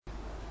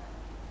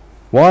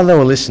While they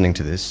were listening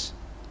to this,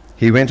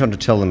 he went on to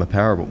tell them a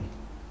parable.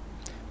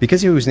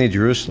 Because he was near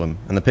Jerusalem,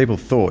 and the people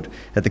thought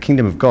that the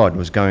kingdom of God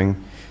was going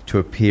to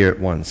appear at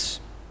once,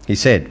 he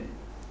said,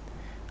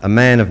 "A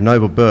man of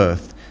noble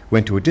birth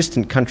went to a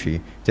distant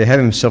country to have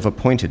himself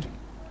appointed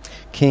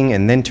king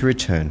and then to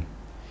return.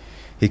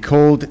 He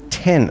called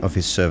 10 of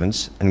his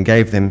servants and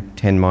gave them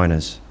 10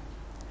 minas.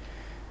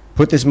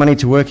 'Put this money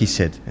to work,' he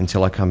said,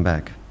 'until I come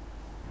back.'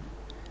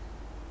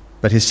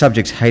 But his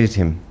subjects hated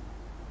him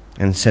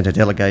and sent a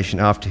delegation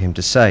after him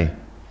to say,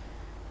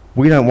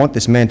 'We don't want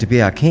this man to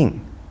be our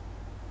king.'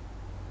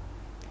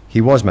 He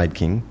was made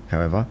king,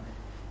 however,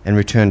 and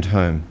returned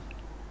home.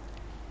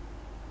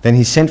 Then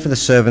he sent for the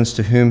servants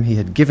to whom he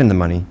had given the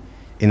money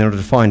in order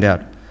to find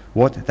out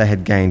what they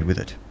had gained with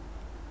it.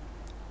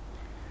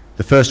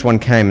 The first one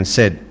came and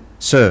said,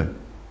 'Sir,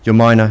 your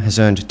mina has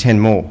earned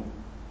 10 more.'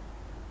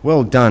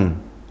 'Well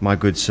done, my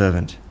good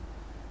servant,'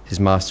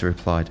 his master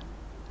replied.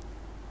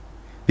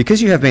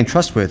 'Because you have been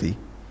trustworthy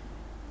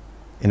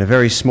in a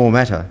very small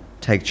matter,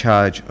 take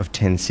charge of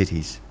 10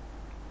 cities.'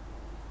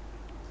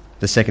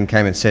 The second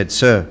came and said,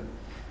 'Sir,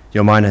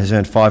 your mina has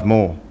earned 5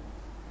 more.'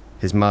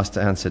 His master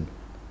answered,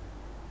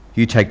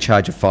 'You take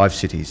charge of 5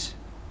 cities.'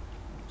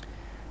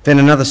 Then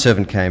another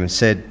servant came and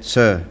said,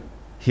 'Sir,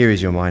 here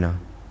is your mina.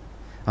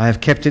 I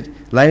have kept it,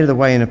 laid it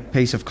away in a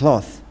piece of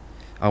cloth.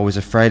 I was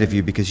afraid of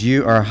you because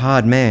you are a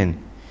hard man.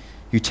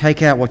 You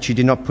take out what you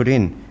did not put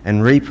in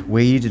and reap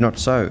where you did not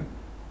sow.'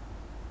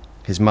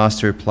 His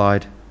master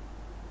replied,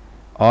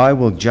 'I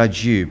will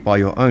judge you by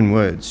your own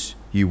words,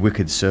 you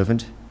wicked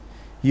servant.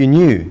 You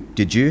knew,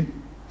 did you,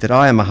 that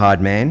I am a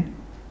hard man,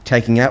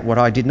 taking out what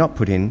I did not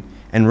put in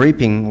and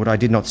reaping what I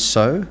did not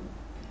sow?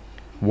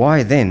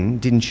 Why then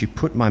didn't you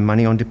put my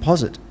money on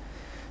deposit,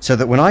 so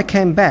that when I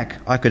came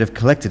back I could have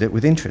collected it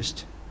with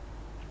interest?'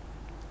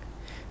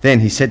 Then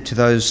he said to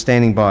those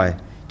standing by,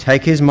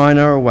 'Take his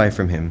mina away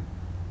from him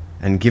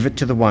and give it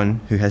to the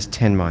one who has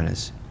 10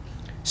 minas.'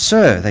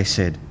 'Sir,' they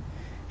said,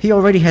 'he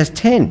already has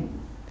 10.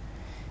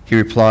 He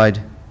replied,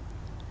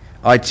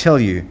 'I tell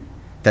you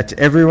that to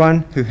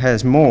everyone who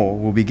has more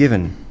will be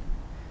given,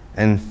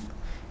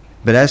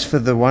 but as for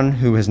the one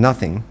who has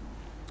nothing,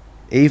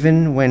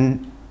 even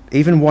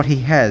what he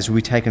has will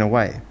be taken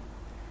away.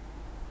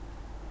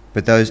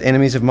 But those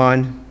enemies of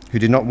mine who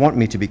did not want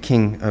me to be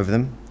king over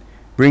them,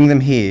 bring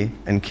them here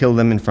and kill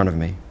them in front of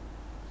me.'"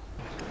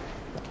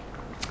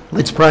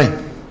 Let's pray.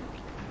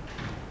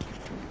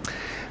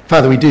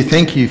 Father, we do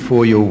thank you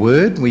for your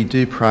word. We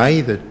do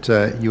pray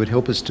that you would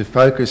help us to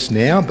focus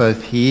now,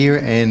 both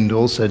here and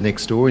also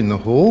next door in the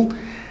hall,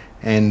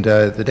 and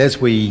that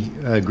as we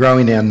grow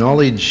in our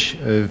knowledge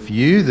of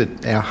you,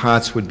 that our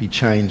hearts would be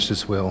changed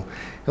as well.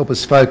 Help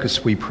us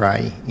focus, we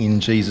pray, in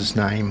Jesus'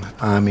 name.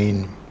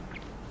 Amen.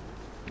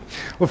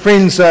 Well,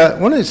 friends, I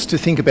want us to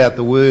think about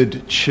the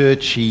word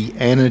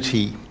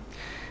churchianity.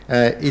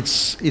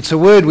 It's a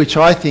word which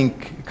I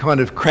think kind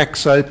of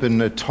cracks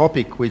open a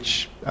topic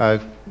which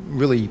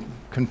really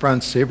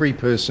confronts every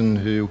person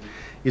who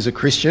is a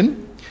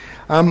Christian.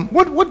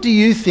 What do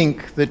you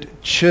think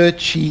that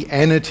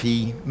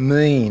churchianity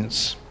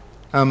means?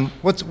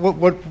 What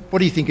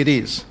do you think it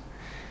is?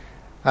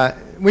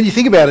 When you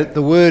think about it,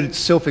 the word is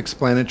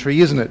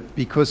self-explanatory, isn't it?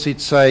 Because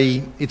it's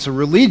a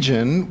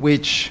religion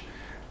which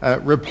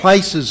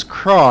replaces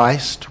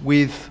Christ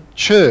with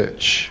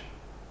church.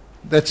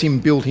 That's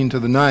built into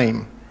the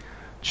name,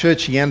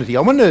 churchianity.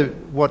 I wonder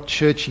what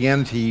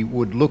churchianity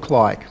would look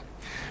like.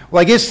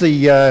 Well, I guess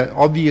the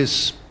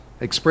obvious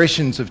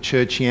expressions of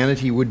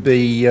churchianity would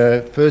be,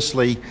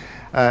 firstly,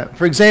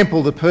 for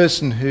example, the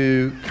person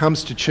who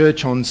comes to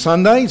church on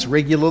Sundays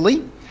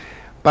regularly,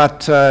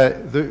 but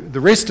the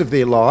rest of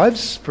their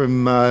lives,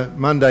 from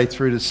Monday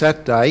through to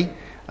Saturday,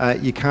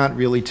 you can't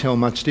really tell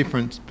much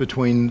difference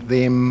between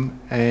them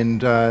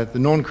and the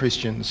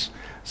non-Christians.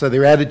 So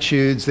their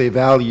attitudes, their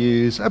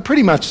values are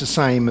pretty much the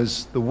same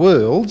as the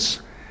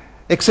world's,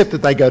 except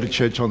that they go to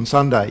church on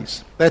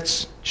Sundays.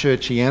 That's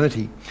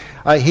churchianity.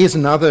 Here's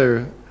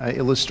another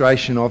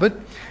illustration of it.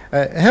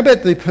 How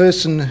about the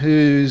person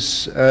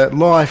whose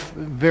life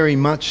very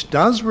much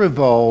does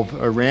revolve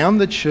around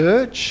the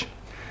church,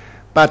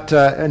 but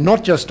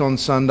not just on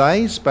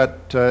Sundays, but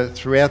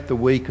throughout the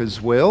week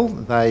as well.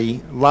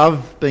 They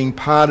love being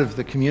part of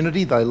the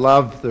community. They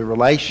love the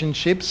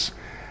relationships.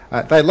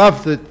 They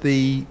love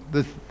the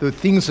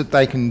things that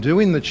they can do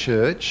in the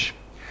church.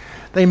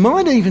 They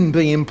might even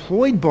be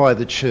employed by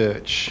the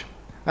church.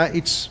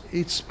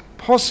 It's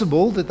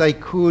possible that they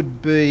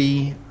could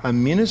be a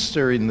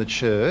minister in the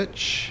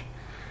church,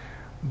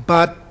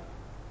 but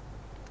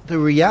the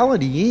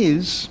reality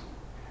is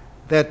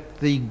that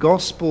the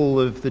gospel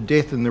of the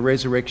death and the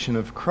resurrection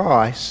of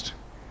Christ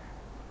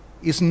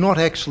is not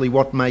actually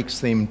what makes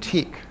them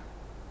tick.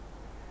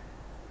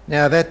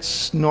 Now,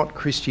 that's not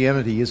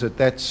Christianity, is it?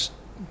 That's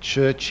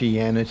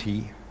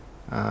churchianity.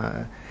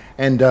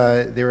 And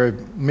there are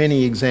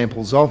many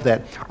examples of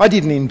that. I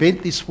didn't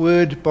invent this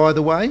word, by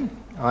the way.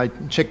 I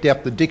checked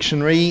out the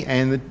dictionary,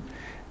 and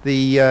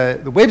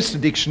The Webster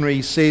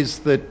Dictionary says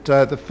that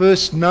the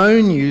first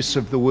known use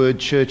of the word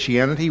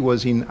churchianity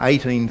was in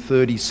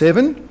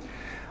 1837.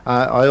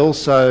 I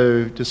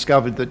also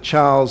discovered that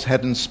Charles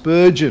Haddon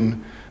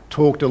Spurgeon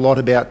talked a lot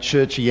about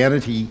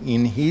churchianity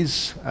in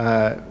his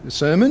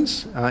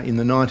sermons in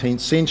the 19th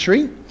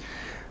century.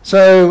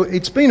 So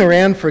it's been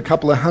around for a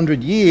couple of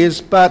hundred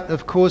years, but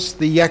of course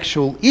the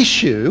actual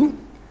issue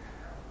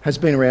has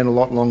been around a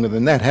lot longer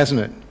than that, hasn't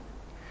it?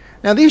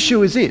 Now the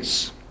issue is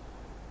this.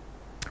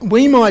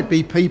 We might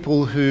be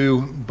people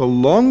who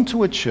belong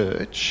to a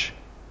church,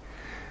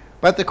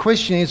 but the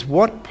question is,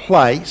 what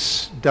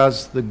place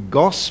does the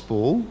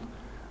gospel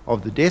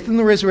of the death and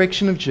the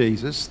resurrection of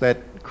Jesus,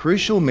 that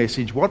crucial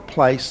message, what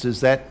place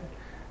does that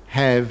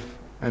have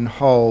and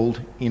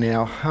hold in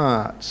our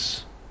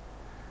hearts?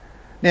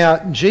 Now,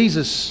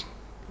 Jesus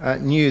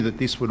knew that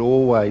this would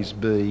always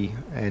be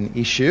an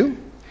issue.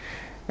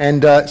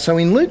 And so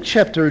in Luke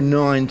chapter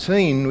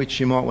 19,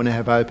 which you might want to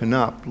have open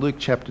up, Luke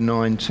chapter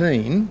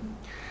 19,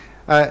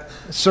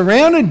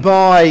 surrounded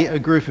by a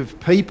group of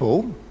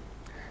people,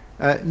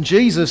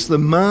 Jesus, the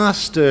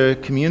master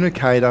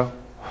communicator,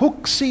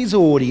 hooks his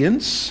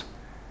audience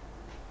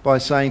by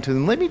saying to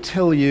them, let me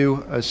tell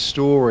you a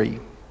story.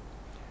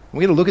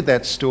 We're going to look at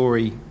that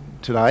story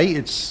today.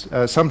 It's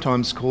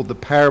sometimes called the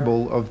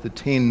parable of the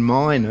 10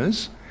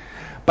 minas.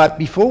 But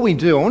before we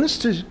do, I want us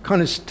to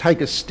kind of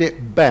take a step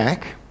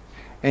back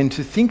and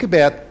to think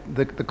about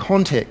the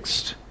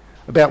context,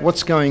 about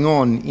what's going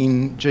on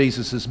in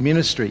Jesus'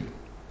 ministry.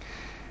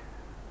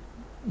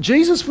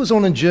 Jesus was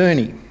on a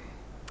journey.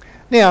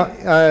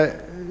 Now,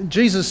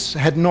 Jesus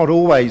had not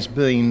always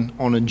been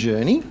on a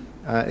journey,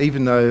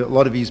 even though a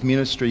lot of his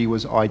ministry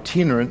was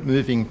itinerant,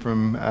 moving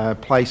from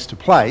place to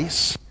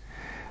place.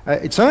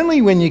 It's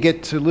only when you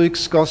get to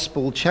Luke's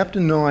Gospel, chapter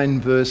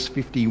 9, verse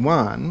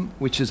 51,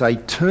 which is a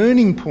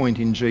turning point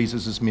in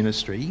Jesus'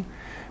 ministry,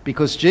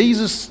 because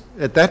Jesus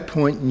at that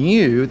point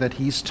knew that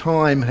his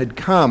time had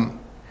come.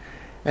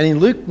 And in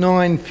Luke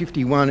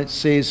 9:51 it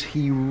says,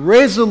 he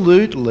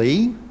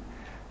resolutely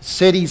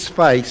set his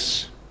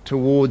face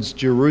towards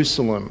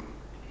Jerusalem.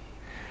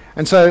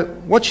 And so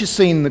what you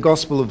see in the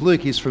Gospel of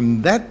Luke is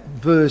from that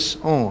verse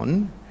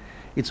on,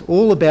 it's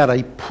all about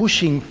a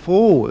pushing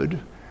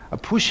forward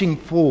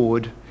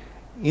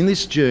in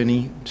this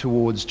journey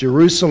towards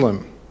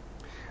Jerusalem.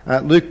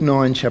 Luke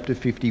 9, chapter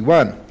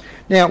 51.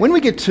 Now, when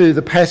we get to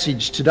the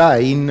passage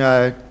today in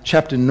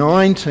chapter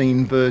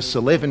 19, verse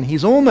 11,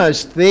 he's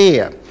almost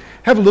there.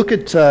 Have a look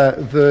at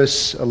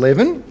verse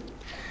 11.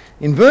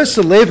 In verse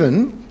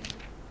 11,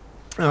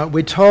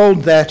 we're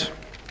told that,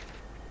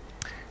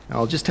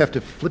 I'll just have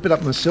to flip it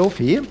up myself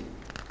here.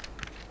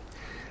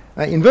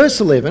 In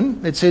verse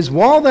 11, it says,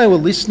 while they were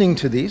listening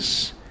to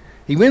this,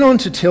 he went on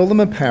to tell them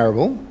a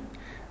parable,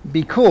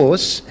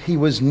 because he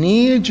was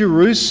near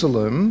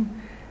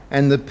Jerusalem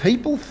and the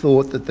people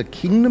thought that the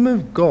kingdom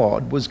of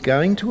God was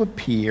going to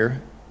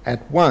appear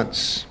at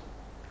once.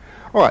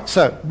 All right,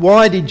 so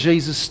why did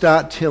Jesus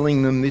start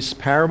telling them this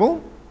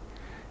parable?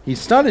 He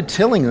started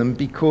telling them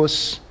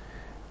because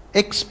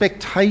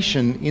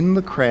expectation in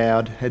the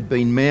crowd had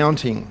been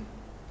mounting.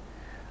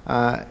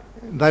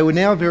 They were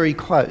now very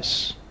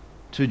close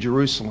to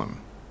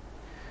Jerusalem.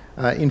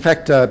 In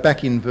fact,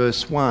 back in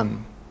verse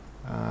 1,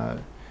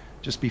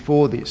 just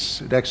before this,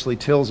 it actually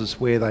tells us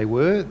where they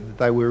were.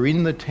 They were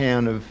in the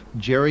town of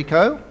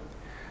Jericho.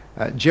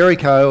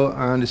 Jericho,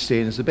 I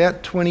understand, is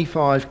about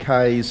 25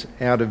 k's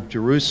out of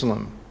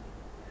Jerusalem.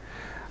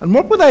 And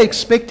what were they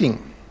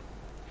expecting?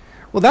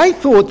 Well, they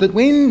thought that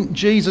when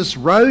Jesus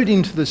rode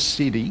into the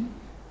city,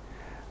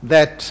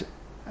 that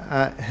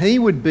he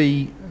would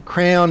be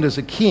crowned as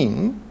a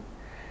king,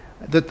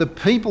 that the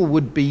people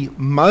would be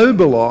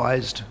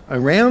mobilised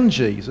around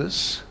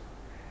Jesus,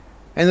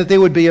 and that there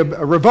would be a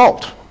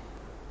revolt,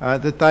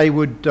 that they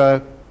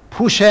would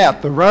push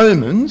out the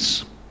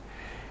Romans,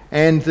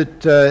 and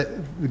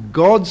that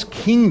God's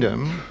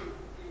kingdom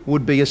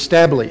would be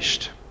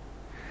established.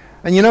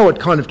 And you know what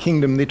kind of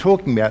kingdom they're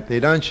talking about there,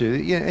 don't you?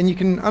 Yeah, and you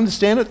can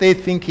understand it. They're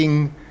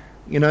thinking,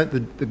 you know,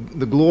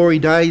 the glory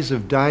days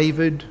of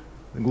David,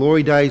 the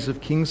glory days of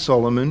King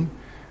Solomon,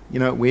 you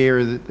know,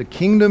 where the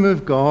kingdom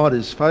of God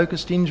is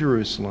focused in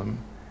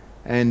Jerusalem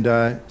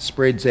and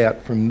spreads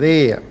out from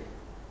there.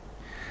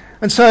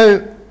 And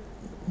so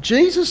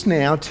Jesus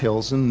now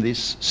tells them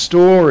this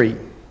story.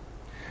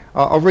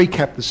 I'll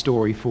recap the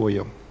story for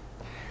you.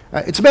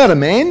 It's about a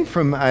man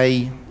from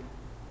a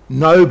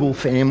noble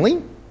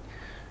family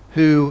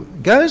who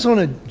goes on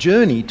a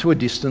journey to a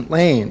distant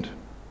land.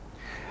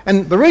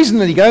 And the reason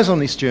that he goes on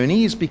this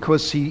journey is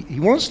because he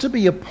wants to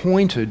be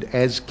appointed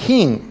as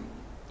king.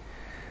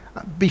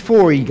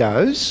 Before he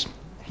goes,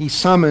 he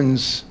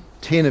summons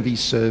 10 of his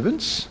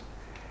servants,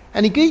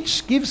 and he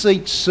gives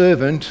each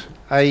servant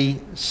a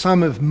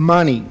sum of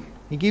money.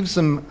 He gives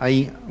them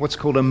what's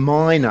called a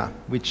mina,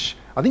 which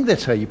I think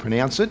that's how you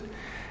pronounce it.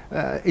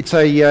 It's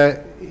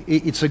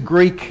a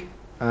Greek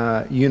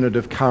unit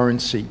of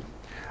currency,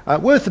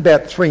 worth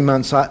about 3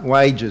 months'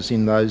 wages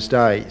in those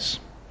days.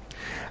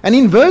 And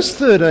in verse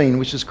 13,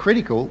 which is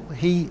critical,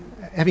 he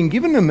having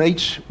given them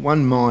each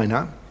one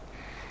mina,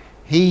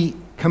 he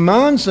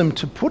commands them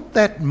to put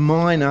that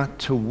mina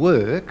to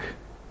work,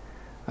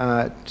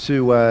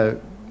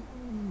 to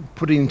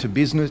put it into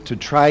business, to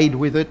trade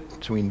with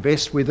it, to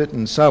invest with it,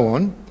 and so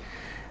on,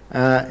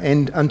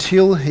 and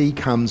until he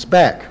comes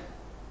back.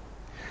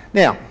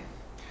 Now,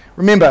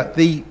 remember,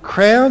 the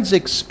crowds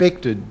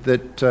expected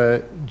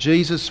that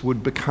Jesus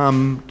would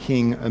become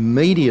king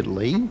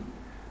immediately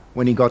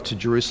when he got to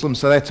Jerusalem,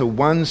 so that's a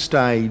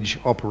one-stage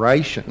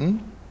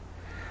operation.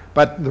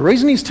 But the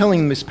reason he's telling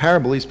them this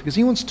parable is because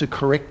he wants to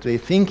correct their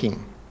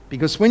thinking.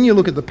 Because when you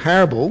look at the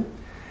parable,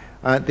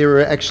 there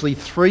are actually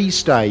 3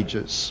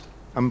 stages.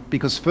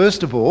 Because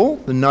first of all,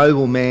 the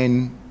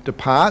nobleman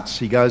departs,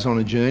 he goes on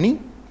a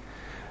journey.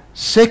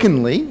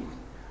 Secondly,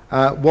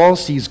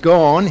 whilst he's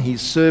gone,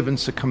 his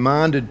servants are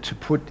commanded to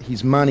put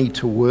his money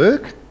to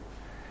work.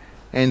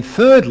 And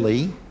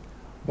thirdly,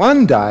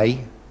 one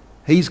day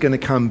he's going to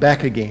come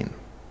back again.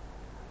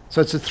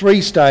 So it's a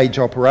 3-stage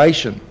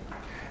operation.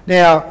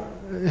 Now,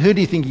 who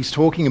do you think he's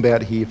talking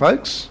about here,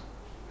 folks?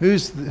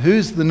 Who's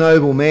the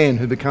noble man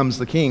who becomes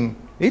the king?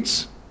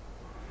 It's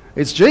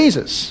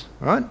Jesus,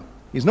 right?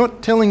 He's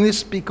not telling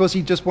this because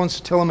he just wants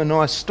to tell them a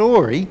nice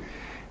story.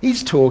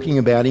 He's talking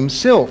about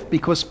himself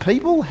because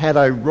people had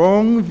a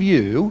wrong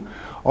view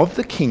of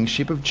the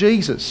kingship of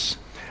Jesus.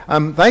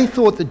 They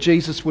thought that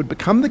Jesus would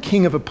become the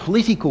king of a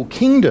political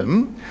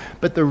kingdom,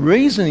 but the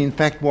reason, in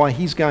fact, why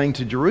he's going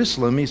to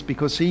Jerusalem is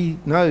because he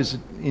knows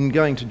in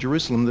going to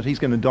Jerusalem that he's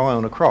going to die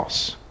on a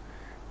cross,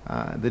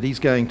 that he's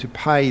going to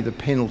pay the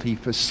penalty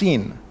for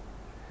sin,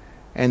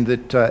 and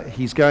that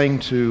he's going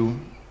to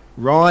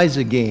rise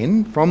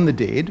again from the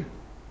dead,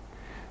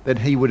 that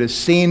he would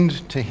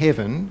ascend to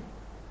heaven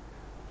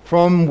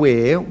from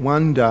where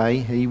one day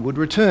he would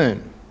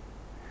return.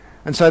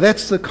 And so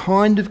that's the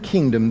kind of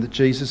kingdom that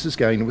Jesus is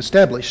going to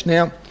establish.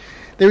 Now,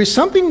 there is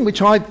something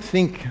which I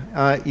think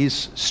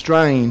is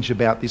strange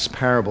about this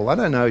parable. I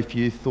don't know if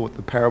you thought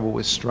the parable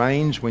was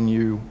strange when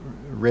you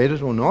read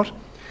it or not,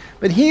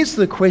 but here's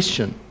the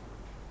question.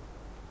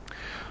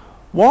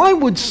 Why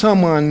would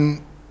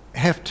someone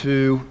have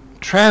to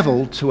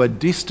travel to a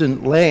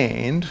distant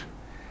land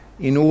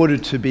in order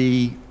to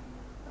be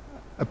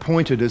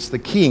appointed as the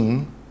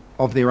king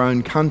of their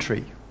own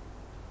country?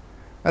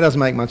 That doesn't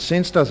make much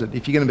sense, does it?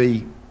 If you're going to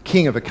be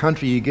king of a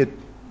country, you get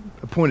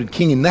appointed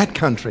king in that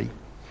country.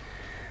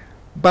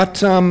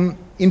 But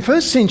in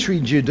first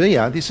century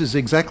Judea, this is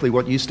exactly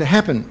what used to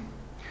happen.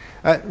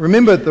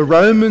 Remember, the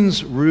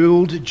Romans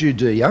ruled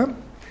Judea,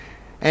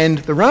 and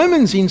the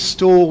Romans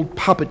installed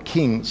puppet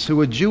kings who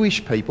were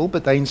Jewish people,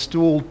 but they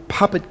installed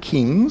puppet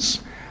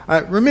kings.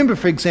 Remember,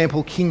 for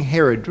example, King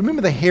Herod.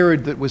 Remember the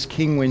Herod that was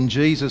king when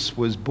Jesus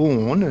was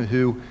born,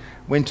 who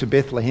went to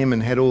Bethlehem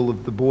and had all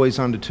of the boys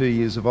under 2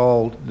 years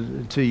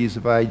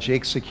of age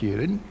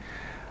executed.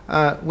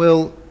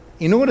 Well,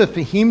 in order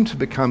for him to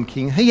become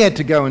king, he had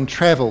to go and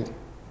travel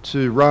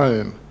to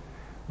Rome,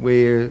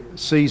 where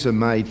Caesar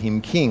made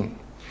him king.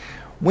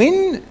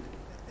 When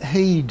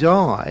he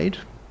died,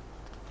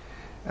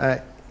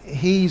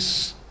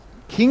 his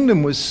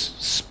kingdom was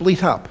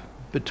split up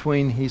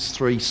between his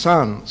 3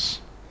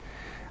 sons.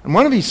 And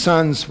one of his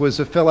sons was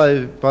a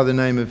fellow by the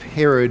name of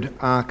Herod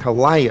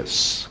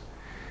Archelaus.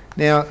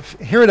 Now,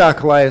 Herod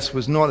Archelaus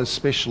was not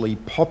especially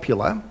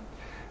popular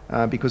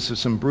because of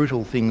some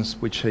brutal things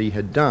which he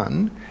had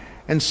done.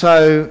 And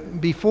so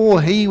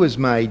before he was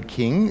made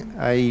king,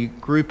 a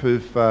group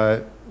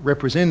of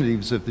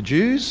representatives of the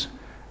Jews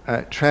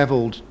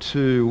travelled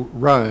to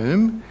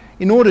Rome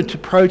in order to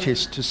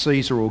protest to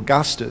Caesar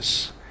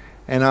Augustus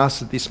and ask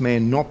that this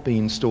man not be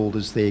installed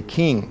as their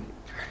king.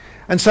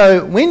 And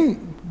so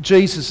when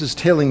Jesus is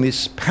telling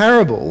this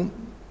parable,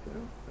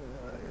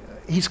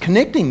 he's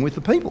connecting with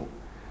the people,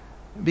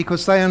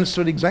 because they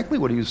understood exactly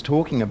what he was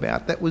talking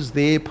about. That was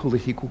their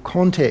political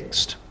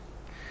context.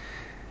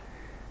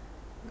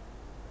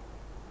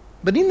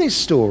 But in this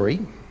story,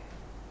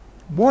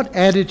 what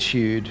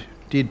attitude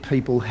did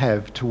people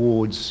have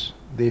towards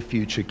their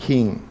future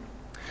king?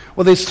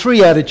 Well, there's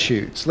 3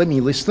 attitudes. Let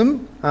me list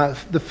them.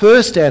 The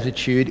first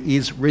attitude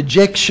is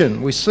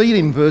rejection. We see it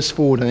in verse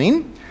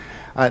 14.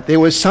 There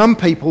were some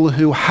people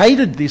who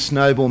hated this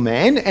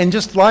nobleman, and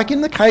just like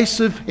in the case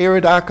of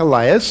Herod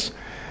Archelaus,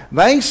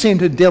 they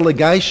sent a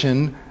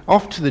delegation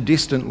off to the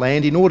distant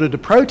land in order to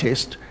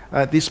protest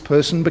this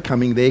person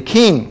becoming their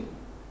king.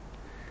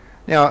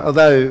 Now,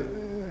 although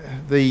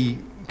the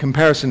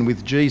comparison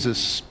with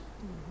Jesus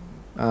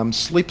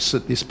slips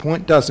at this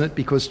point, doesn't it?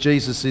 Because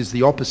Jesus is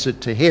the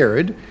opposite to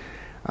Herod.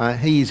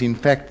 He is in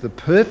fact the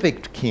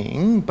perfect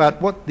king,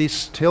 but what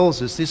this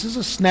tells us, this is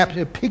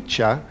a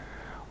picture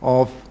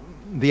of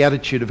the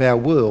attitude of our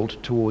world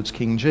towards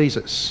King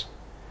Jesus.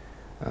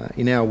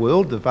 In our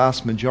world, the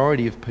vast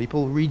majority of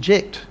people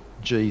reject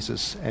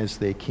Jesus as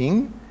their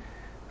king.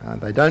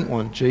 They don't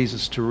want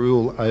Jesus to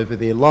rule over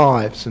their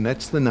lives, and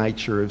that's the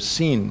nature of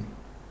sin.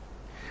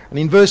 And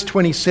in verse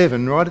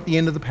 27, right at the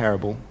end of the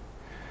parable,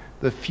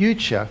 the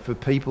future for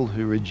people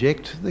who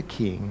reject the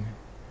king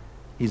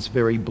is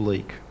very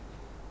bleak.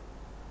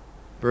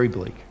 Very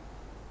bleak.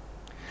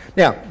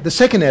 Now, the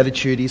second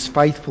attitude is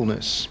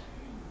faithfulness.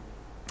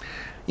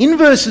 In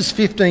verses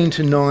 15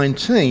 to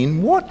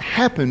 19, what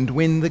happened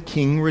when the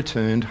king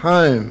returned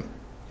home?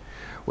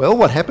 Well,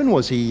 what happened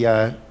was he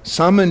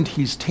summoned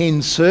his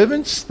 10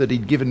 servants that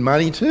he'd given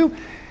money to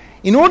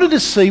in order to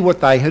see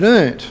what they had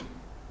earned.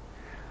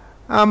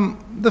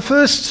 The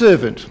first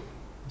servant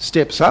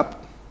steps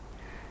up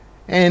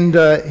and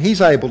he's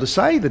able to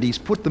say that he's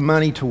put the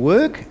money to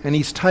work and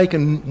he's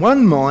taken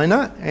 1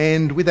 mina,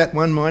 and with that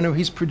 1 mina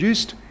he's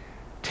produced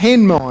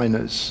 10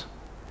 minas.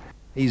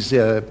 He's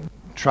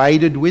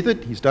traded with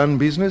it, he's done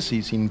business,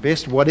 he's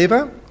invested,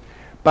 whatever,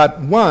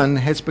 but 1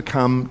 has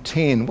become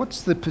 10.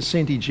 What's the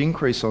percentage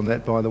increase on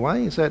that, by the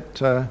way? Is that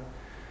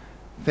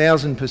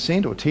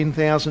 1,000% or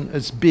 10,000?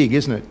 It's big,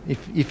 isn't it?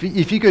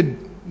 If you could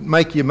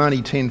make your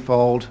money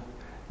tenfold,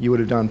 you would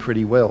have done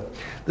pretty well.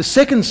 The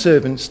second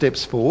servant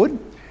steps forward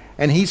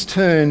and he's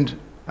turned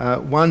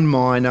 1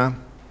 mina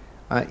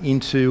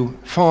into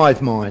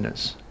 5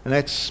 minas, and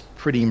that's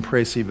pretty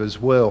impressive as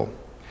well.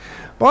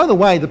 By the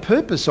way, the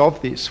purpose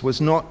of this was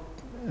not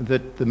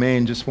that the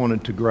man just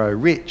wanted to grow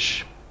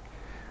rich.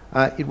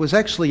 It was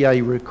actually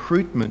a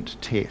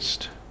recruitment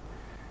test,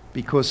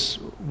 because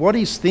what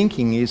he's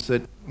thinking is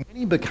that when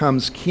he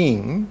becomes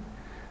king,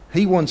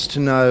 he wants to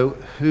know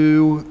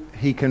who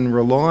he can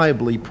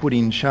reliably put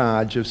in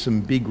charge of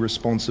some big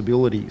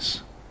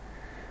responsibilities.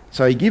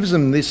 So he gives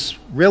them this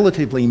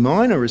relatively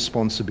minor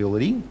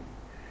responsibility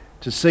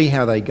to see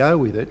how they go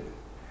with it.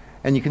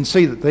 And you can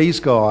see that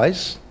these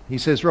guys, he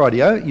says,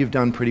 rightio, you've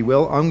done pretty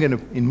well.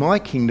 In my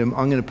kingdom,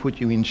 I'm going to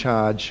put you in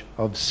charge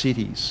of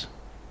cities.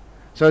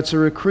 So it's a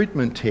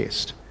recruitment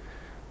test.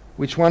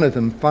 Which one of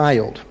them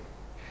failed?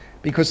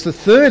 Because the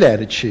third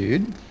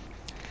attitude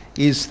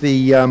is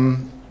the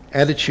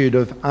attitude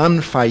of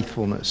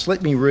unfaithfulness.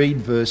 Let me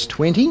read verse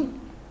 20.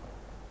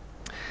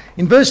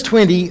 In verse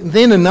 20,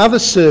 then another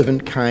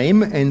servant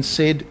came and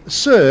said,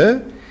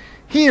 Sir,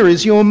 here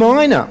is your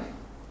mina.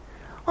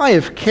 I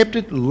have kept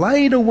it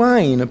laid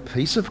away in a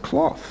piece of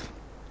cloth.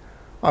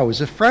 I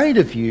was afraid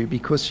of you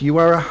because you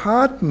are a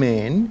hard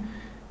man.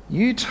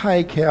 You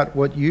take out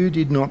what you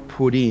did not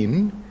put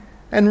in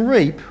and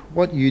reap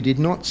what you did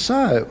not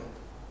sow.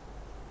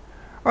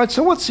 All right,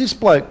 so what's this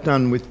bloke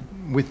done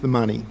with the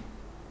money?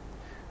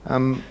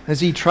 Has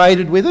he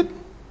traded with it?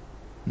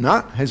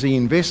 No. Has he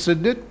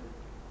invested it?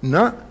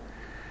 No.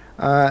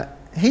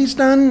 He's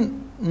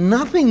done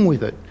nothing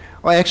with it.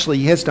 Actually,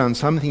 he has done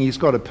something. He's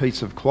got a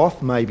piece of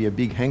cloth, maybe a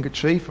big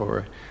handkerchief or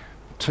a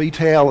tea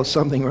towel or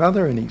something or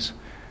other, and he's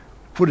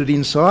put it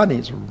inside and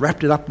he's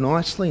wrapped it up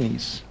nicely and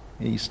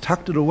he's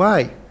tucked it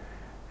away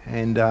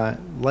and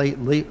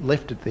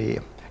left it there.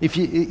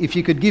 If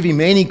you could give him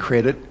any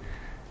credit,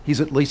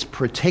 he's at least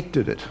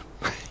protected it.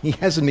 He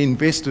hasn't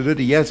invested it,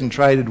 he hasn't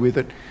traded with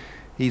it,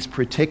 he's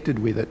protected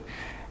with it.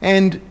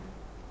 And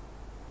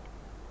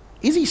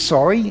is he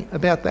sorry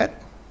about that?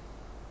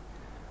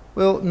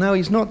 Well, no,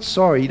 he's not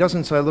sorry. He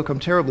doesn't say, look, I'm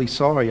terribly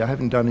sorry, I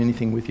haven't done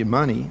anything with your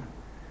money.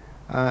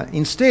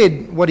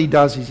 Instead, what he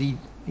does is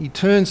he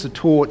turns the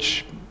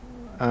torch,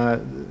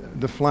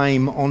 the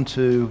flame,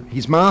 onto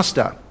his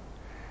master,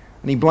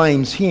 and he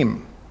blames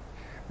him.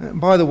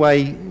 By the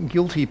way,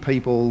 guilty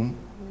people,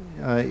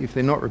 if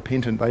they're not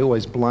repentant, they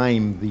always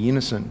blame the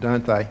innocent,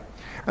 don't they?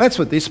 And that's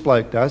what this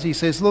bloke does. He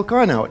says, look,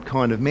 I know what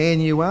kind of man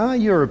you are.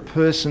 You're a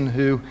person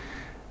who,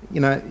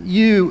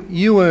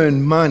 you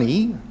earn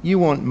money, you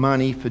want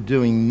money for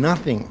doing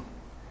nothing.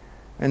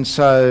 And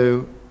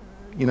so,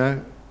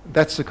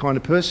 that's the kind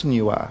of person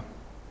you are.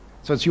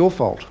 So it's your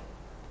fault.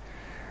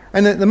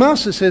 And the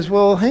master says,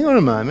 well, hang on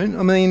a moment.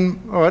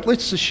 All right,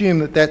 let's assume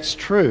that that's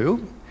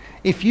true.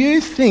 If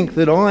you think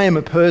that I am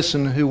a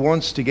person who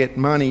wants to get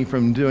money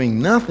from doing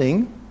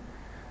nothing,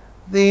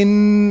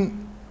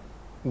 then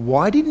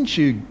why didn't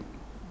you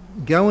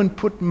go and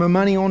put my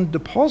money on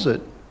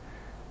deposit,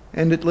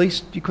 and at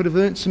least you could have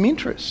earned some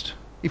interest,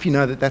 if you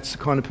know that that's the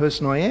kind of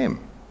person I am?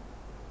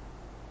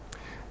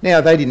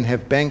 Now, they didn't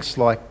have banks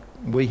like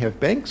we have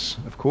banks,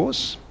 of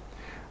course.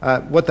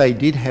 What they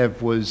did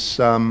have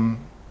was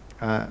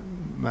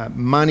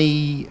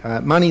money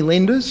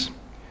lenders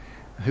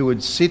who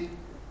would sit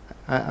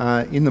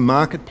in the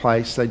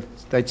marketplace.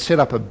 They'd set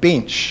up a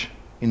bench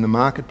in the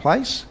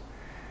marketplace,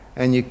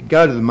 and you could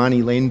go to the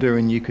money lender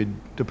and you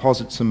could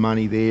deposit some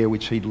money there,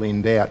 which he'd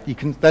lend out.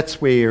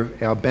 That's where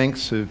our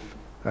banks have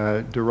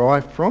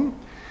derived from.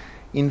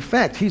 In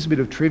fact, here's a bit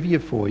of trivia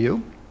for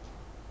you.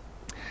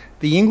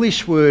 The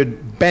English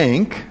word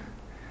bank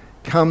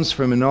comes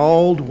from an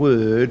old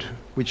word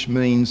which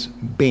means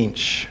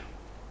bench.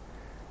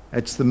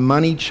 It's the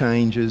money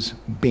changer's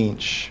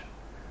bench.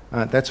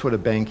 That's what a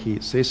bank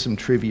is. There's some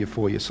trivia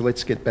for you. So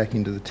let's get back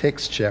into the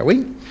text, shall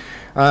we?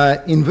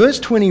 In verse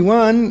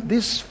 21,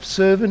 this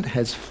servant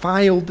has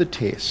failed the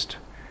test,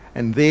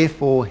 and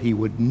therefore he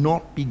would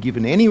not be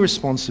given any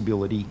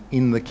responsibility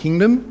in the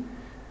kingdom,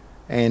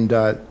 and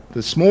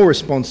the small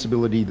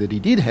responsibility that he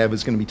did have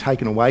is going to be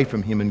taken away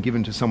from him and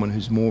given to someone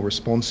who's more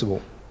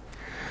responsible.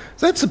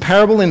 So that's the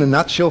parable in a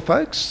nutshell,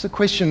 folks. The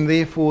question,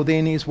 therefore,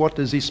 then is, what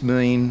does this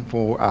mean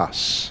for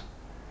us?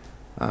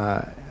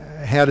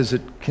 how does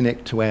it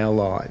connect to our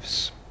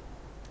lives?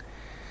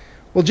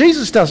 Well,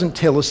 Jesus doesn't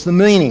tell us the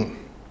meaning.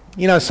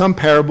 You know, some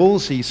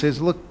parables, he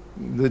says, look,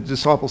 the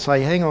disciples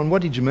say, hang on,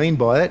 what did you mean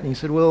by it? And he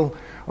said, well,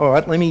 all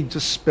right, let me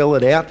just spell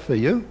it out for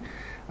you.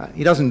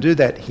 He doesn't do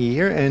that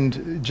here.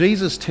 And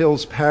Jesus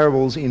tells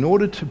parables in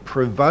order to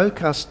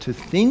provoke us to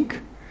think,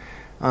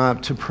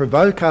 to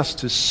provoke us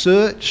to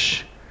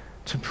search,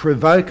 to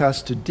provoke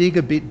us to dig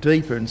a bit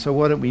deeper. And so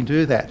why don't we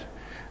do that?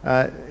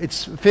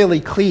 It's fairly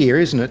clear,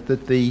 isn't it,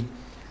 that the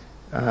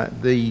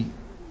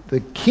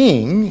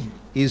king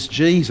is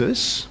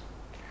Jesus.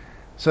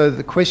 So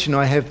the question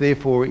I have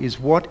therefore is,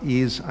 what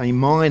is a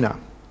mina?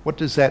 What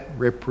does that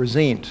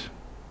represent?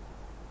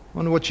 I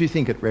wonder what you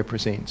think it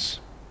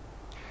represents.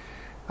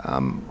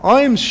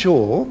 I am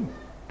sure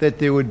that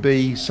there would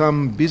be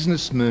some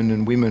businessmen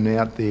and women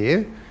out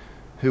there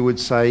who would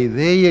say,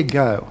 there you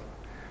go.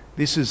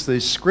 This is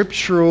the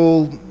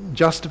scriptural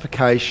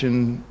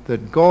justification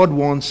that God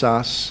wants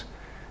us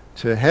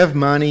to have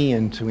money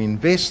and to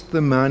invest the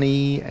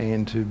money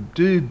and to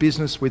do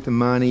business with the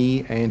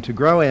money and to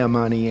grow our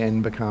money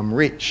and become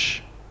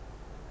rich.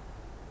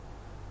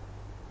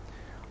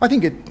 I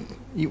think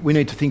we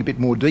need to think a bit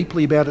more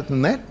deeply about it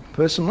than that,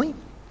 personally.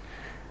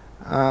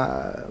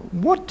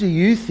 What do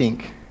you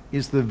think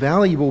is the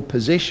valuable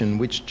possession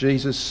which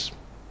Jesus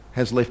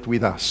has left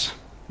with us?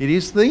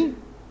 It's the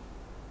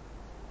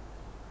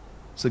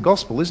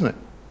gospel, isn't it?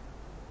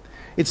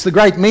 It's the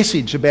great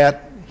message about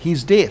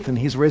his death and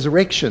his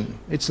resurrection.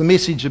 It's the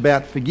message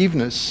about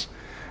forgiveness,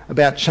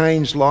 about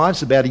changed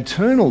lives, about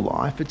eternal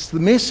life. It's the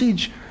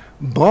message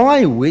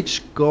by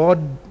which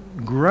God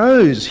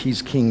grows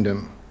his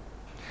kingdom.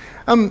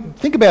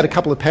 Think about a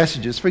couple of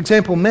passages. For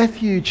example,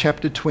 Matthew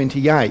chapter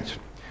 28.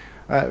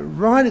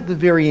 Right at the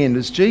very end,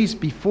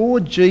 before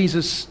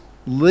Jesus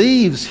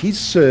leaves his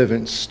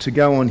servants to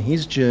go on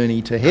his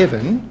journey to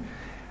heaven,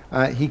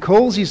 he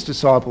calls his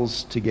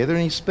disciples together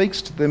and he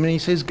speaks to them and he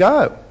says,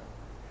 Go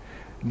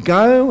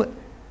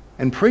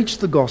and preach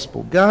the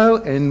gospel. Go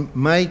and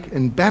make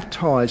and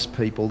baptise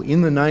people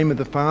in the name of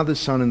the Father,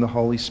 Son and the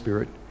Holy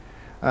Spirit.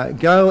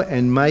 Go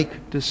and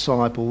make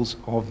disciples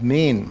of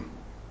men.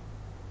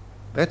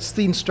 That's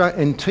the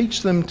and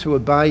teach them to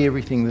obey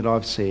everything that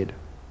I've said.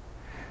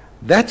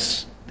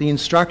 That's the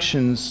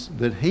instructions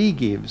that he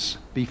gives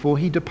before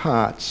he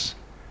departs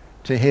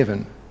to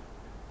heaven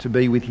to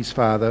be with his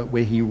Father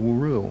where he will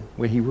rule,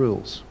 where he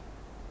rules.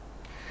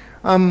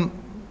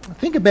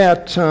 Think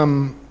about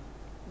 2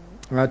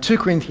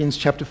 Corinthians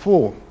chapter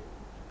 4.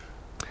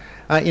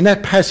 In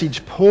that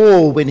passage,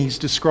 Paul, when he's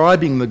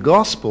describing the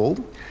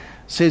gospel,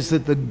 says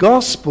that the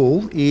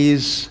gospel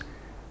is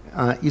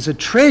a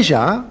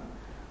treasure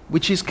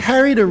which is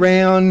carried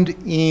around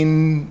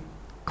in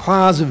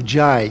clars of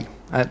jade.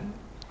 I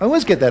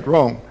always get that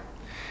wrong.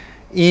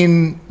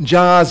 In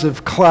jars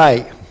of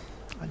clay.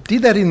 I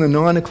did that in the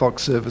 9 o'clock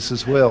service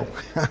as well.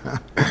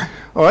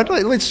 All right,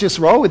 let's just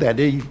roll with that.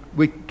 He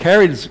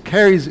carries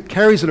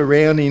it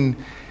around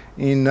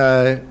in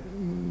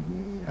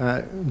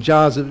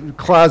jars of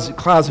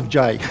clars of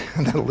jade.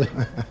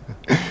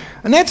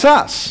 And that's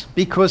us,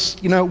 because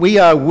we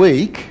are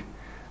weak.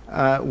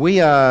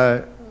 We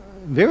are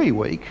very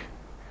weak,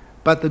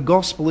 but the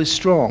gospel is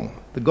strong.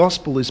 The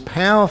gospel is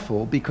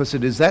powerful because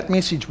it is that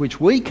message which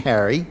we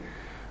carry,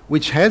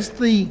 which has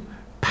the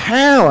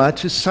power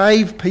to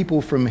save people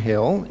from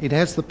hell. It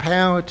has the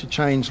power to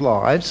change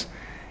lives.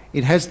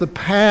 It has the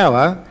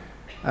power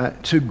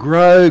to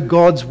grow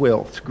God's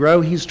wealth, to grow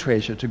his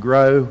treasure, to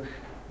grow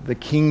the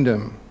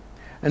kingdom.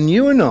 And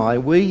you and I,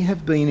 we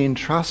have been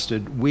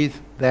entrusted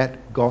with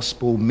that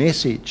gospel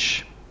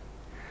message.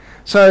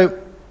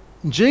 So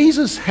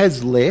Jesus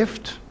has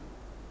left,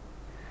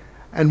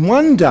 and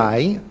one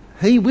day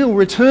he will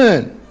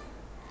return.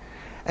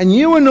 And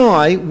you and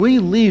I, we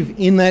live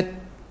in that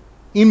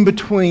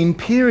in-between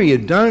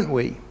period, don't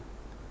we?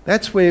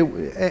 That's where,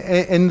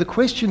 and the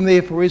question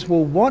therefore is,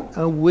 well, what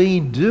are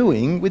we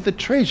doing with the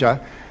treasure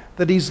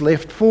that is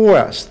left for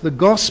us, the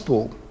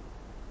gospel?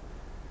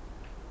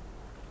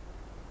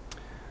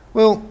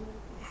 Well,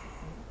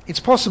 it's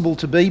possible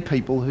to be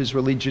people whose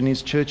religion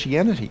is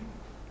churchianity.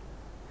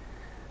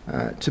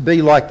 To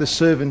be like the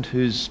servant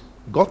who's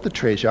got the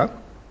treasure,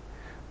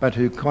 but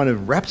who kind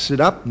of wraps it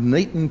up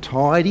neat and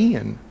tidy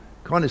and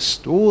kind of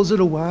stores it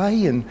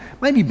away and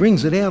maybe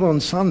brings it out on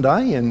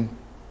Sunday and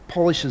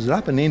polishes it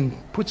up and then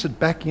puts it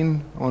back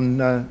in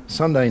on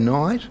Sunday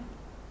night.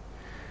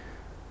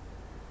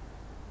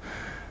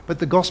 But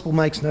the gospel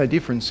makes no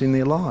difference in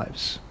their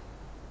lives.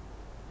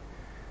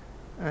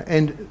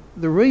 And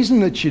the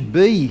reason that you'd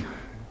be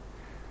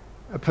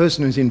a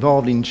person who's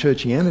involved in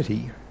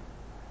churchianity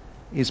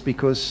is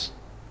because,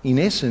 in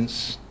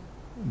essence,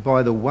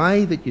 by the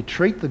way that you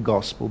treat the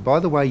gospel, by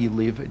the way you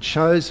live, it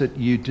shows that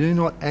you do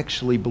not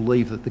actually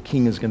believe that the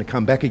king is going to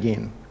come back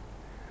again.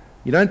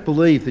 You don't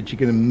believe that you're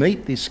going to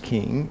meet this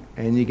king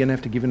and you're going to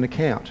have to give an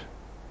account.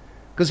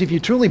 Because if you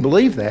truly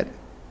believe that,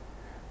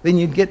 then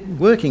you'd get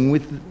working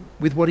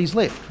with what he's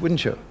left,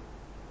 wouldn't you?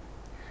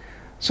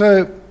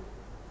 So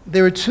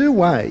there are two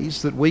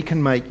ways that we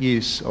can make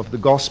use of the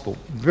gospel,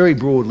 very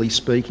broadly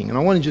speaking. And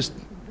I want to just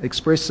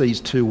express these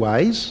two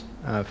ways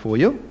for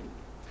you.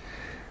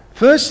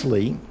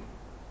 Firstly,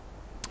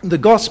 the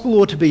gospel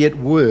ought to be at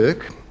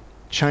work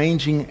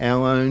changing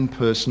our own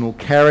personal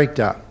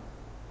character.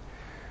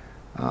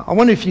 I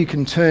wonder if you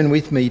can turn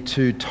with me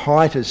to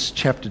Titus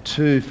chapter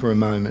 2 for a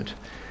moment.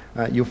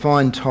 You'll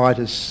find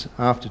Titus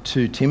after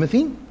 2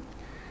 Timothy.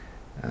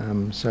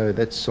 So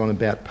that's on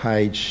about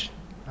page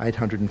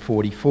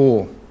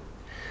 844.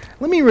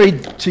 Let me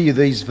read to you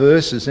these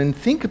verses and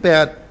think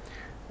about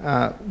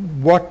how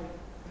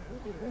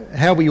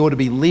we ought to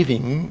be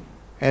living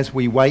as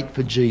we wait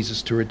for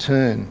Jesus to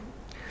return.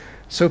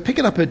 So pick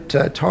it up at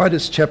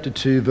Titus chapter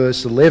 2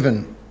 verse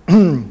 11.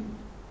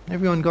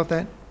 Everyone got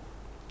that?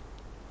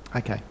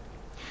 Okay.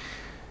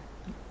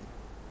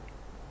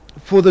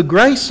 For the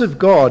grace of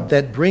God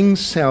that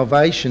brings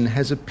salvation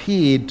has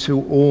appeared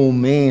to all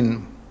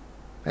men.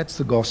 That's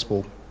the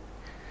gospel.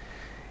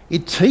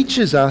 It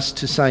teaches us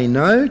to say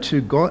no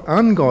to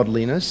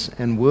ungodliness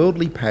and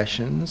worldly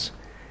passions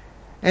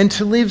and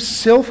to live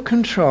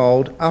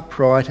self-controlled,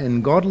 upright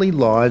and godly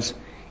lives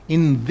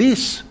in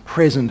this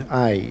present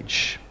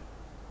age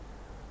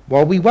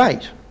while we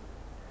wait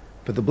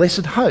for the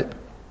blessed hope,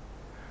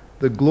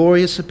 the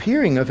glorious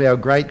appearing of our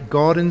great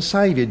God and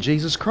Saviour,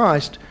 Jesus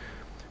Christ,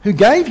 who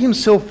gave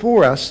himself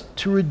for us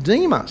to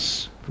redeem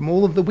us from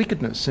all of the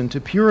wickedness and to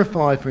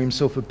purify for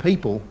himself a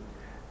people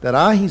that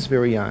are his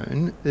very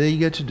own,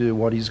 eager to do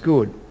what is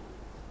good.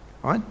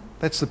 Right?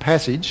 That's the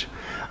passage.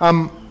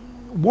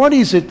 What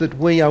is it that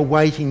we are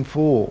waiting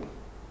for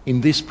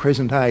in this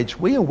present age?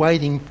 We are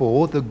waiting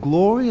for the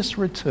glorious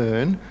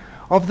return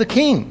of the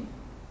King,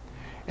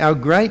 our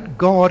great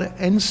God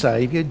and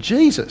Saviour,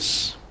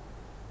 Jesus.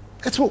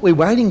 That's what we're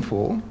waiting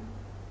for.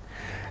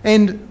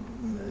 And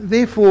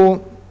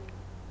therefore,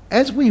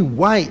 as we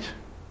wait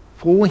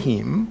for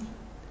him,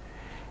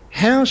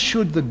 how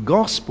should the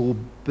gospel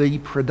be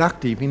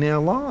productive in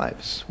our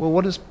lives? Well,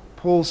 what does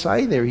Paul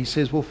say there? He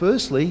says, well,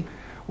 firstly,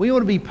 we ought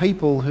to be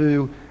people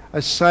who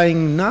are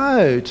saying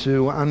no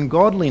to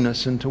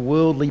ungodliness and to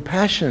worldly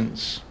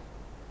passions.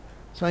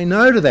 Say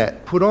no to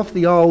that. Put off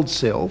the old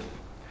self.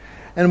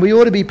 And we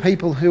ought to be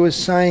people who are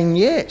saying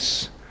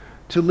yes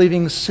to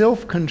living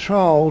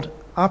self-controlled,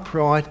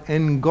 upright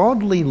and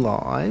godly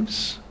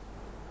lives,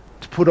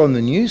 to put on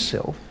the new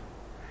self,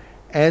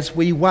 as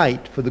we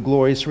wait for the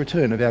glorious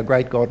return of our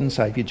great God and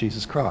Saviour,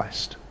 Jesus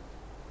Christ.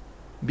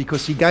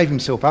 Because he gave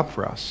himself up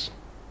for us,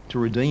 to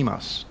redeem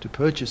us, to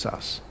purchase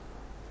us.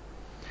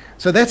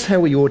 So that's how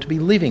we ought to be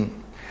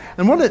living.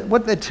 And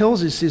what that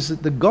tells us is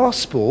that the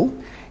gospel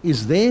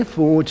is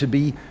therefore to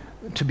be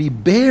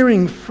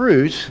bearing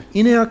fruit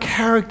in our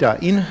character,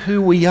 in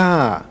who we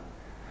are,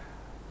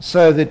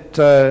 so that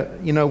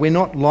we're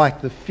not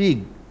like the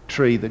fig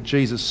tree that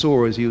Jesus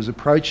saw as he was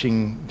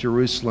approaching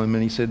Jerusalem,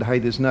 and he said, hey,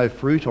 there's no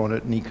fruit on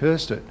it, and he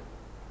cursed it.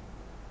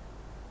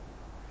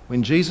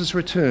 When Jesus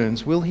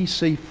returns, will he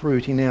see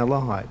fruit in our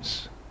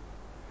lives?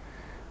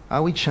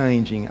 Are we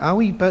changing? Are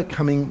we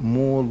becoming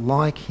more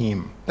like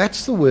him?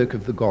 That's the work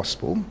of the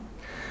gospel.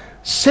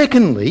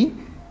 Secondly,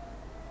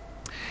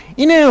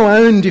 in our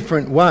own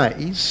different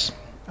ways,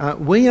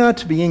 we are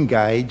to be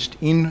engaged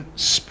in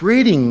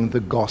spreading the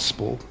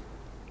gospel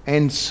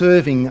and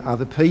serving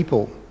other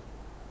people.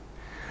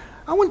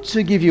 I want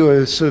to give you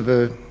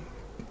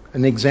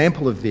an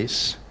example of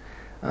this.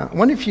 I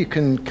wonder if you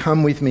can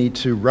come with me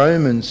to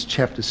Romans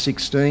chapter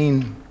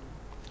 16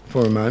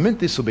 for a moment.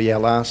 This will be our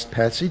last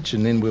passage,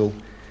 and then we'll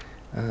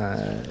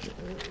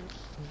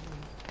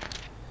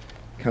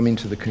come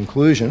into the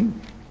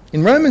conclusion.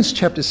 In Romans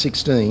chapter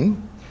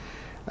 16,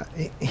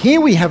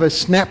 here we have a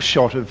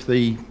snapshot of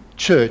the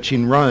church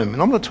in Rome.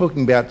 And I'm not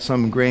talking about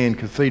some grand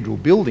cathedral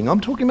building.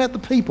 I'm talking about the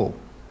people.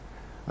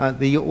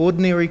 The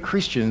ordinary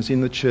Christians in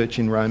the church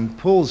in Rome.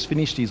 Paul's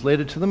finished his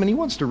letter to them and he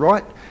wants to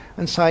write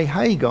and say,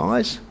 hey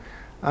guys,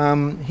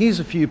 here's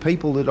a few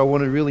people that I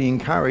want to really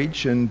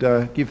encourage and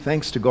give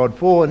thanks to God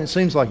for. And it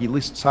seems like he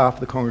lists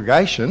half the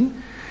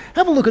congregation.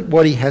 Have a look at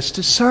what he has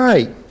to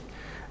say.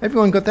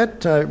 Everyone got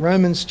that?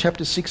 Romans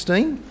chapter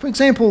 16. For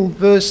example,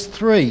 verse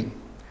 3.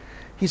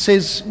 He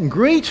says,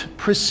 greet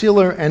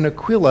Priscilla and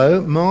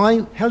Aquila,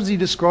 how does he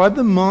describe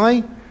them?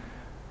 My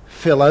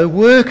fellow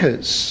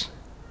workers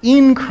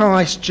in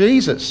Christ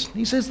Jesus.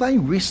 He says they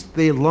risked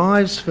their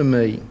lives for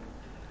me.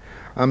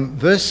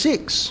 Verse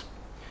 6.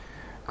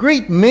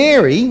 Greet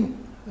Mary,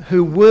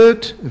 who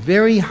worked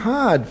very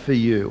hard for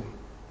you.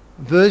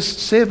 Verse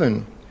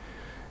 7.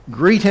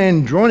 Greet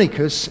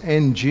Andronicus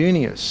and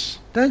Junius.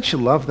 Don't you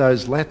love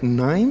those Latin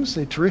names?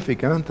 They're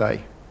terrific, aren't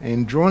they?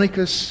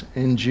 Andronicus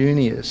and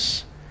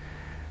Junius.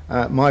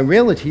 My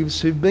relatives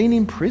who've been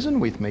in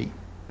prison with me.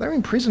 They're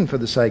in prison for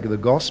the sake of the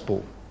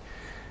gospel.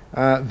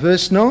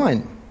 Verse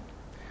 9.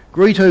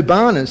 Greet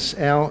Urbanus,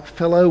 our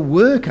fellow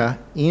worker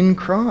in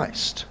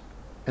Christ,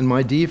 and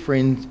my dear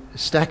friend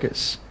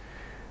Stachys.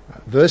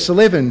 Verse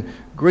 11.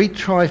 Greet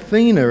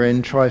Tryphena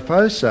and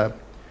Tryphosa,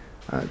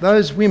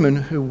 Those women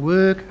who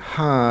work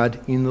hard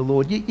in the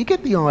Lord. You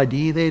get the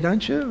idea there,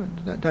 don't you?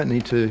 Don't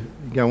need to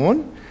go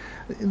on.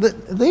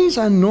 These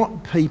are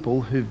not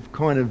people who've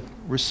kind of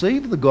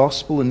received the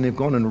gospel and they've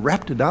gone and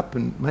wrapped it up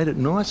and made it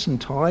nice and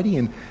tidy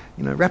and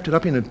wrapped it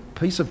up in a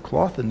piece of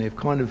cloth and they've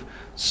kind of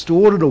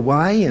stored it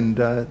away and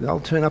they'll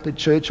turn up at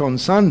church on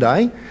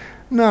Sunday.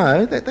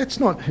 No, that's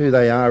not who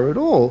they are at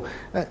all.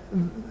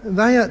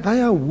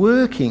 They are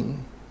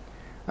working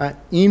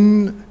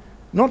in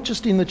not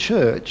just in the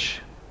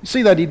church. You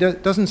see that he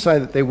doesn't say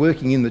that they're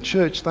working in the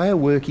church. They are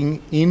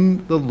working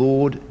in the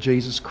Lord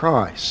Jesus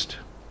Christ.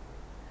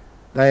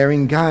 They are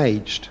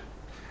engaged.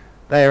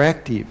 They are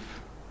active.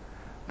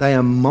 They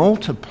are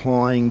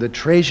multiplying the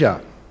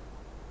treasure.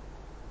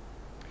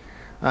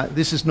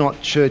 This is not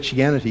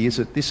churchianity, is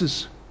it? This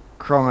is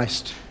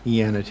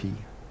Christianity.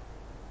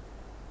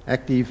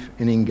 Active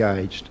and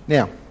engaged.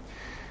 Now,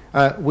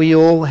 we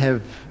all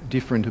have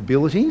different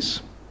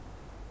abilities,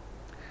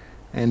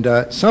 and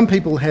some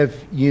people have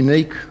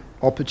unique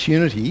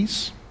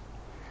opportunities.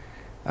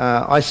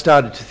 I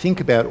started to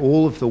think about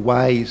all of the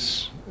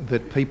ways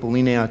that people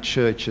in our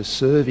church are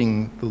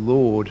serving the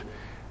Lord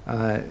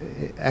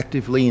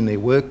actively in their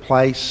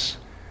workplace,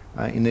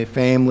 in their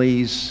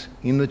families,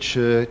 in the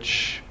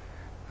church,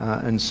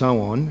 and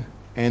so on.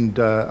 And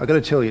I've got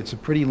to tell you, it's a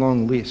pretty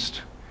long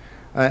list.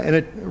 And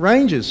it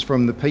ranges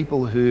from the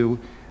people who...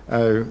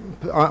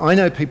 I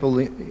know people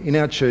in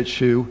our church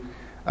who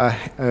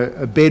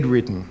are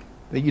bedridden.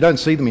 You don't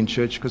see them in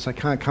church because they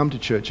can't come to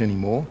church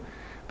anymore,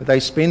 but they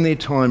spend their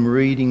time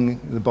reading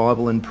the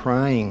Bible and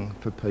praying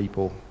for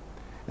people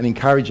and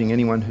encouraging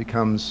anyone who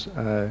comes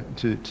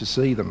to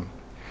see them.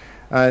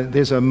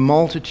 There's a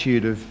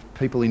multitude of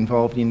people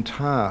involved in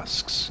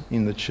tasks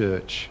in the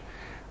church,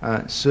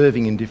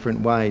 serving in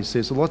different ways.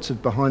 There's lots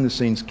of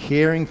behind-the-scenes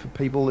caring for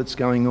people that's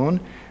going on.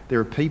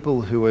 There are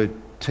people who are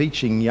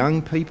teaching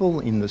young people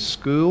in the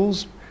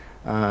schools,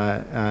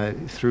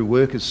 through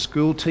work as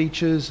school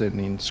teachers and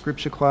in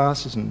scripture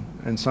classes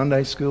and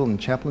Sunday school and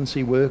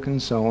chaplaincy work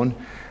and so on.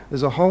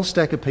 There's a whole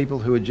stack of people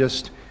who are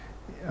just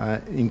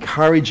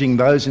encouraging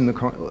those in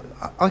the...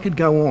 I could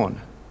go on,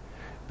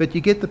 but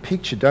you get the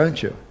picture,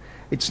 don't you?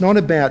 It's not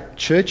about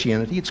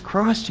churchianity, it's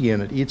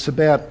Christianity. It's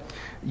about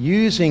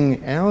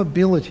using our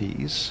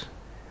abilities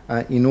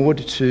in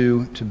order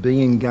to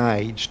be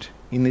engaged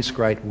in this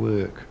great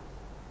work.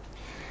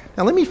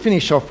 Now let me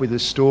finish off with a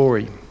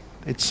story.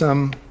 It's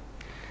a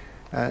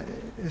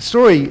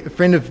story a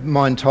friend of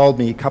mine told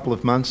me a couple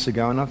of months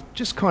ago, and I've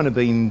just kind of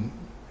been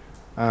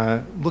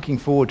looking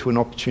forward to an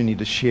opportunity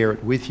to share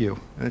it with you.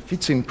 And it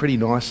fits in pretty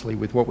nicely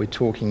with what we're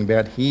talking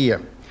about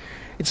here.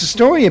 It's a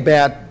story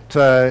about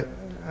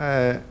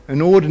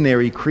an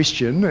ordinary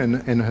Christian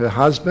and her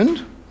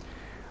husband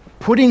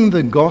putting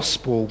the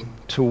gospel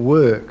to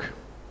work.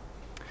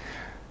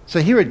 So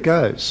here it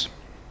goes.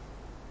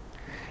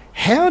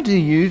 How do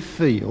you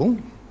feel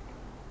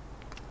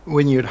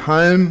when you're at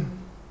home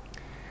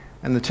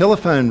and the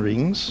telephone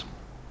rings,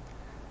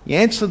 you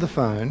answer the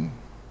phone,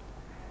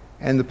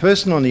 and the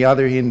person on the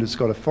other end has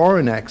got a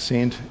foreign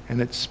accent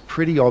and it's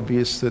pretty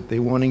obvious that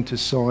they're wanting to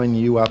sign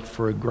you up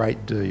for a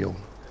great deal?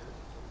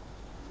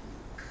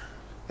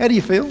 How do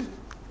you feel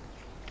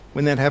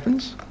when that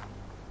happens?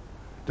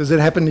 Does it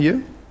happen to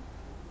you?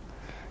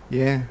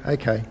 Yeah,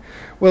 okay.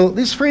 Well,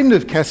 this friend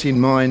of Cassie and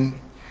mine,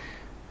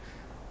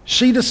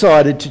 she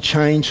decided to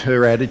change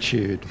her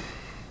attitude.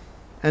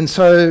 And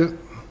so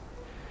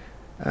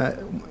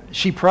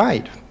she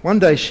prayed. One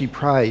day she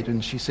prayed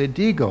and she said,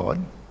 "Dear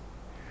God,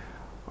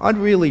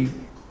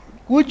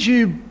 would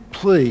you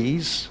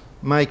please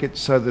make it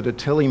so that a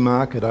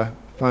telemarketer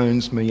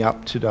phones me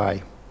up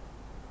today?"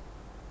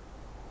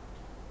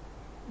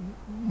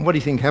 What do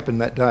you think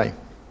happened that day?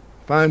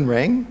 Phone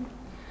rang.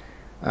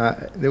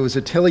 There was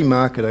a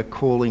telemarketer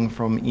calling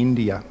from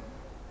India.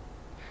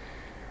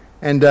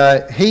 And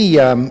he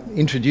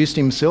introduced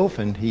himself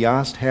and he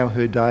asked how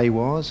her day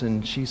was,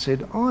 and she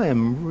said, "I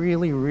am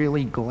really,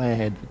 really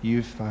glad that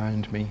you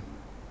phoned me."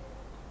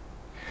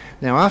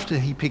 Now, after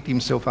he picked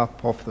himself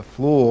up off the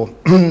floor,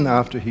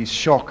 after his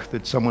shock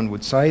that someone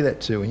would say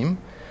that to him,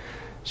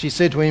 she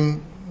said to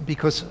him,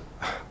 "Because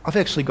I've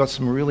actually got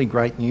some really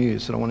great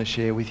news that I want to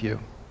share with you.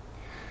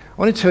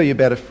 I want to tell you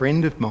about a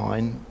friend of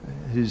mine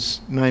whose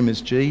name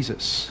is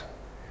Jesus."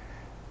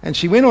 And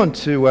she went on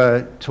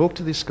to talk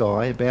to this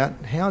guy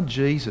about how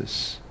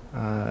Jesus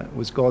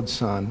was God's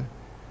son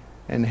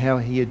and how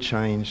he had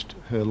changed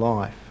her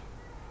life.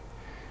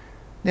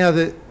 Now,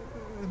 the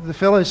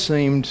fellow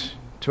seemed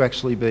to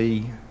actually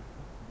be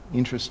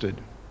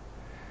interested.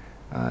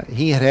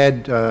 He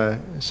had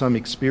some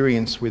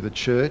experience with a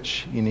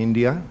church in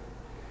India,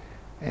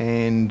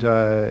 and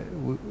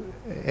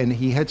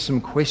he had some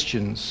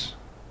questions,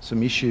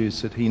 some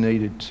issues that he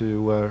needed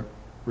to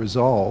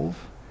resolve.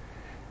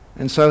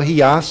 And so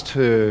he asked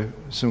her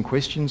some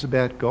questions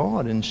about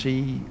God, and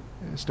she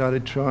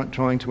started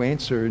trying to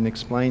answer and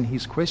explain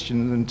his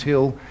questions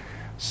until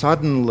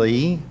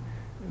suddenly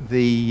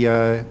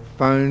the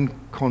phone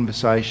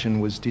conversation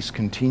was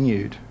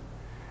discontinued.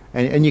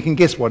 And you can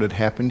guess what had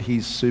happened.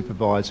 His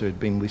supervisor had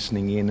been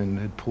listening in and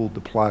had pulled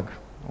the plug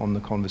on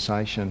the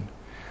conversation.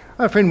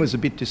 Our friend was a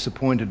bit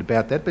disappointed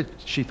about that, but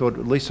she thought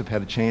at least I've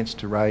had a chance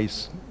to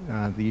raise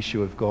the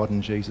issue of God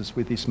and Jesus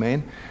with this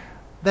man.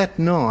 That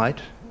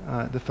night,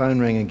 the phone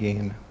rang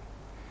again.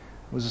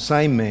 It was the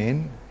same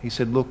man. He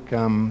said, look,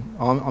 I'm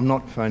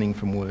not phoning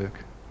from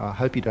work. I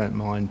hope you don't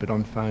mind, but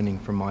I'm phoning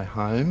from my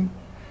home.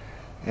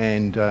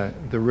 And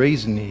the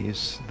reason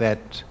is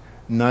that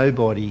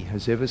nobody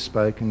has ever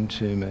spoken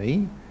to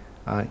me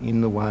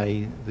in the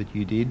way that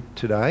you did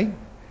today.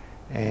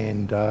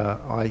 And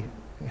I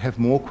have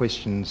more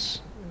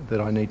questions that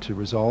I need to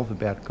resolve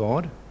about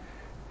God.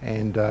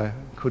 And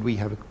could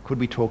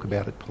we talk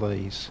about it,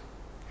 please?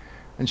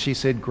 And she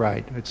said,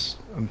 great. It's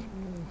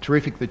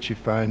terrific that you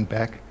phoned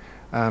back.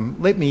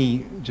 Let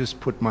me just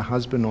put my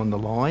husband on the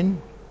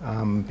line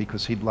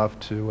because he'd love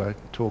to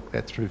talk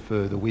that through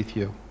further with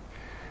you.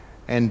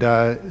 And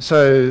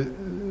so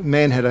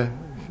man had a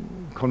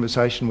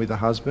conversation with the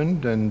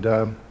husband, and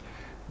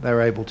they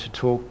were able to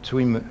talk to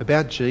him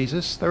about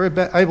Jesus. They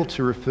were able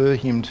to refer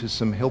him to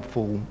some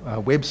helpful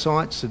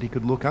websites that he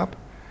could look up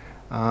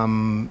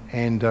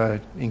and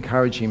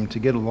encourage him to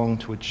get along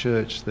to a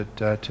church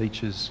that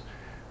teaches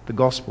the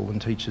gospel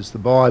and teaches the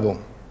Bible.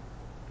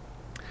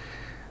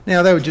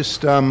 Now, they were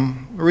just... the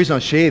reason I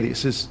share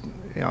this is,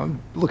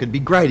 look, it'd be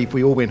great if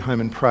we all went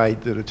home and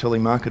prayed that a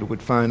telemarketer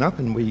would phone up,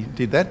 and we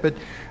did that, but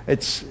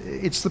it's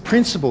the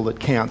principle that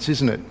counts,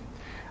 isn't it?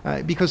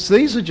 Because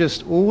these are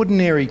just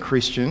ordinary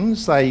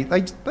Christians. They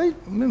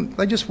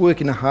just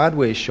work in a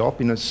hardware shop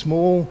in a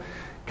small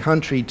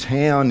country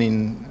town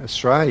in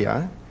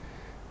Australia,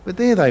 but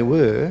there they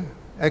were,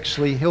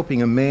 actually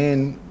helping a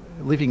man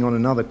living on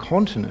another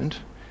continent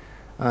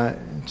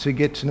to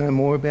get to know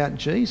more about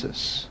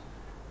Jesus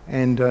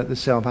and the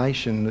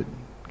salvation that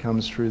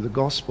comes through the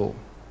gospel.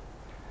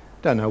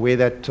 Don't know where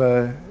that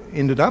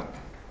ended up.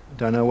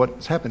 Don't know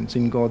what's happened. It's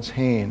in God's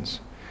hands.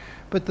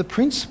 But the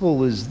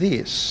principle is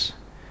this,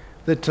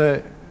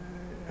 that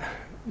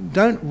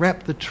don't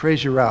wrap the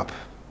treasure up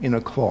in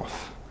a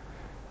cloth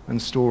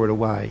and store it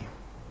away.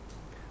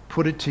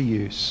 Put it to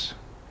use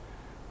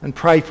and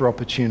pray for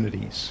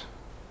opportunities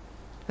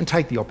and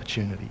take the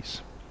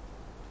opportunities.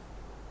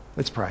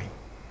 Let's pray.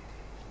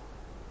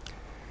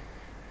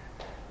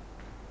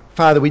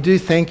 Father, we do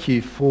thank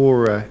you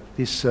for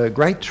this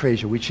great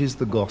treasure, which is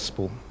the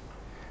gospel.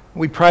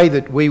 We pray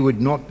that we would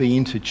not be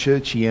into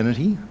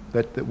churchianity,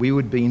 but that we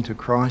would be into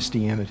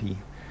Christianity.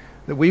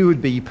 That we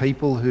would be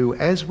people who,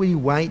 as we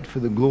wait for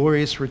the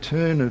glorious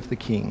return of the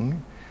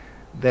King,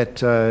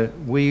 that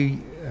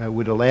we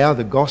would allow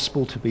the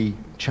gospel to be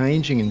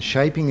changing and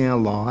shaping our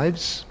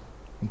lives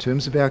in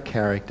terms of our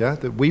character,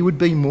 that we would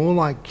be more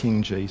like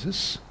King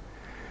Jesus.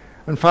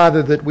 And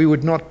Father, that we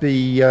would not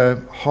be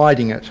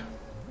hiding it,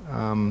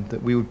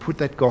 that we would put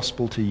that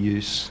gospel to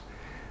use,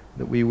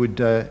 that we would...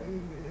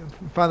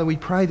 Father, we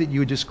pray that you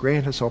would just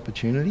grant us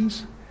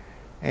opportunities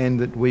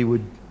and that we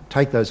would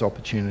take those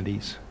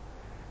opportunities.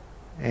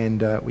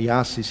 And we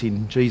ask this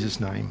in Jesus'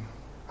 name.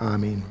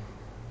 Amen.